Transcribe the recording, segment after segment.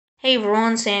Hey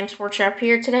everyone, Sam Sports Shop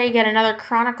here. Today got another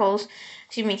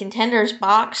Contenders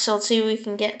box. So let's see what we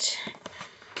can get.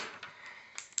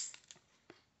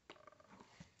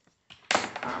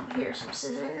 Here's some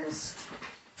scissors.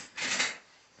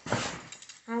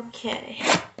 Okay.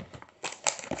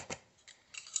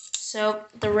 So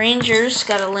the Rangers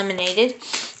got eliminated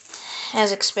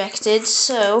as expected.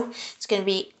 So it's gonna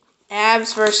be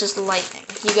Abs versus the Lightning.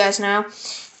 You guys know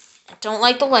I don't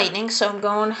like the Lightning, so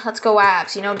let's go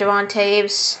Abs. You know, Devon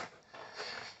Taves,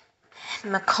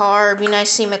 McCarr. It'd be nice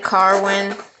to see McCarr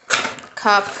win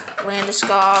Cup,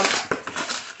 Landeskog,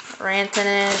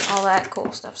 Rantanen, all that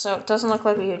cool stuff. So it doesn't look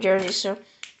like we have jerseys. So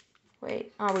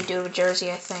wait, we do have a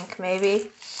jersey, I think. Maybe.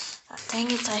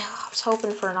 Dang it! I was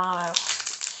hoping for an auto.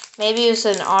 Maybe it was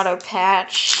an auto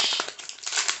patch.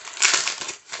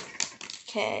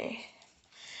 Okay.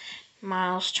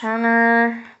 Miles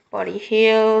Turner, Buddy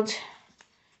Hield,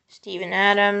 Steven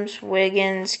Adams,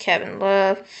 Wiggins, Kevin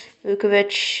Love,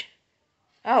 Vukovic.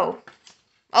 Oh,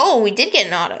 we did get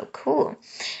an auto. Cool.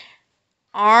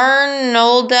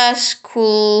 Arnoldas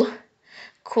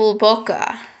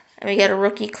Kulboka. And we got a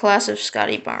rookie class of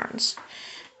Scotty Barnes.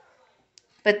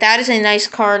 But that is a nice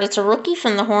card. It's a rookie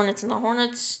from the Hornets, and the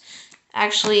Hornets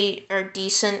actually are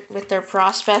decent with their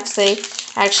prospects. They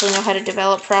actually know how to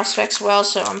develop prospects well,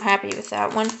 so I'm happy with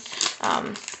that one.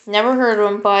 Never heard of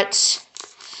them, but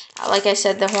like I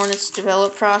said, the Hornets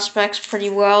develop prospects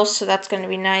pretty well, so that's going to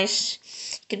be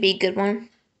nice. Could be a good one.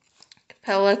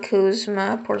 Capella,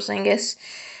 Kuzma, Porzingis,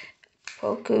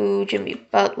 Poku, Jimmy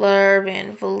Butler,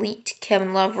 Van Vliet,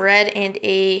 Kevin Love, red, and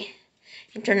a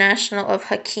international of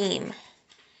Hakeem.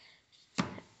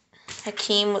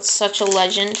 Hakeem was such a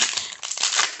legend.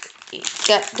 He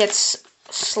gets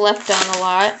slept on a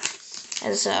lot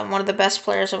as one of the best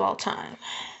players of all time.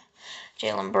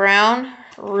 Jaylen Brown,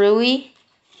 Rui,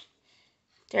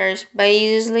 Darius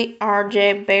Baisley,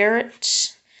 R.J.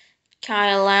 Barrett,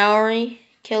 Kyle Lowry,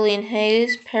 Killian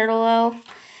Hayes, parallel,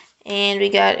 and we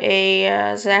got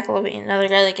a Zach LaVine, another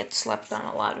guy that gets slept on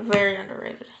a lot, very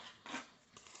underrated.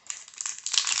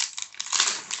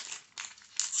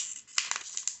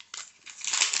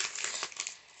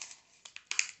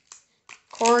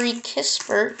 Corey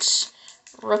Kispert's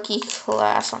rookie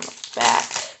class on the back.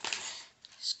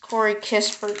 Corey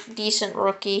Kispert, decent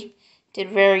rookie, did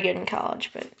very good in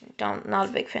college, but not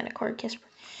a big fan of Corey Kispert.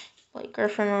 Blake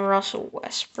Griffin, Russell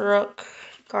Westbrook,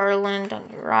 Garland,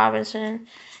 Duncan Robinson,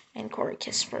 and Corey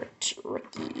Kispert,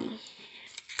 rookie.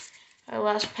 Our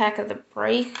last pack of the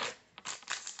break.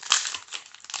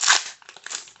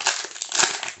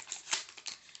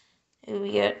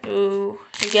 You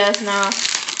guys know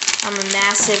I'm a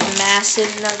massive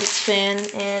Nuggets fan,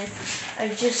 and I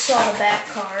just saw the back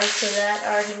card, so that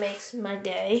already makes my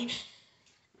day.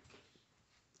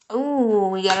 Ooh,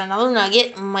 we got another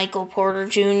Nugget. Michael Porter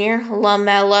Jr.,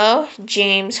 LaMelo,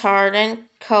 James Harden,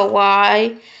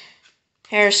 Kawhi,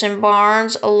 Harrison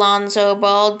Barnes, Alonzo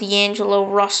Ball, D'Angelo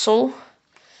Russell,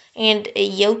 and a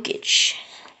Jokic.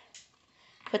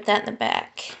 Put that in the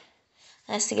back.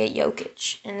 Nice to get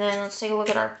Jokic. And then let's take a look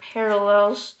at our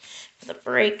parallels for the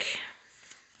break.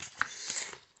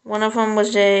 One of them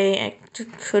was I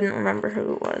couldn't remember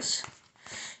who it was.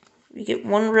 We get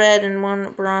one red and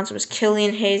one bronze. It was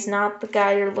Killian Hayes, not the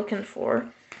guy you're looking for.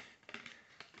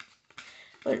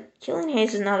 But Killian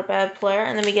Hayes is not a bad player.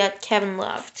 And then we got Kevin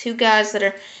Love. Two guys that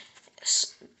are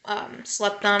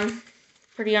slept on.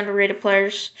 Pretty underrated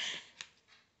players.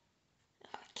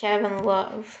 Kevin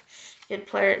Love. Good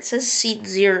player. It says seat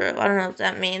 0. I don't know what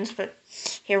that means, but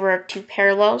here were our two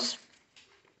parallels.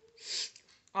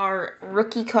 Our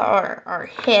rookie card, our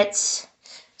hits.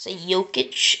 It's a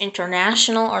Jokic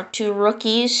International, our two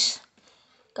rookies.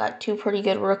 Got two pretty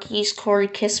good rookies. Corey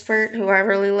Kispert, who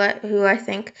I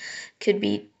think could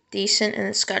be decent, and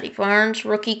then Scotty Barnes,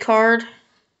 rookie card.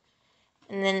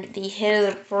 And then the hit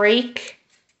of the break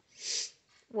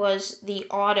was the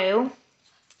auto.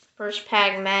 First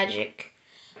pack Magic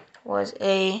was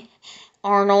a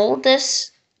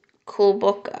Arnoldas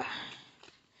Kulboka.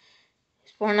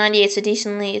 498. It's a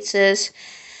decently. It says,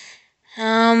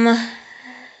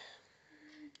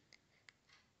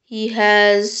 he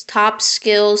has top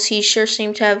skills. He sure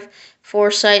seemed to have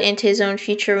foresight into his own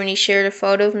future when he shared a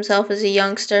photo of himself as a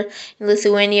youngster in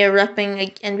Lithuania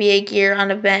repping NBA gear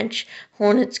on a bench,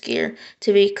 Hornets gear.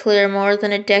 To be clear, more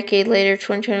than a decade later,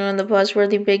 2021, the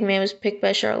buzzworthy big man was picked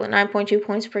by Charlotte, 9.2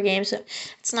 points per game, so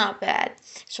it's not bad.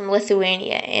 It's from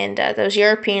Lithuania, and those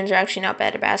Europeans are actually not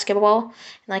bad at basketball. And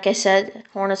like I said,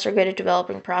 Hornets are good at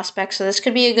developing prospects, so this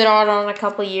could be a good auto in a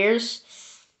couple years.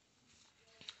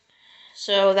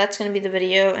 So that's going to be the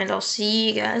video, and I'll see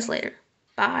you guys later.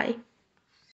 Bye.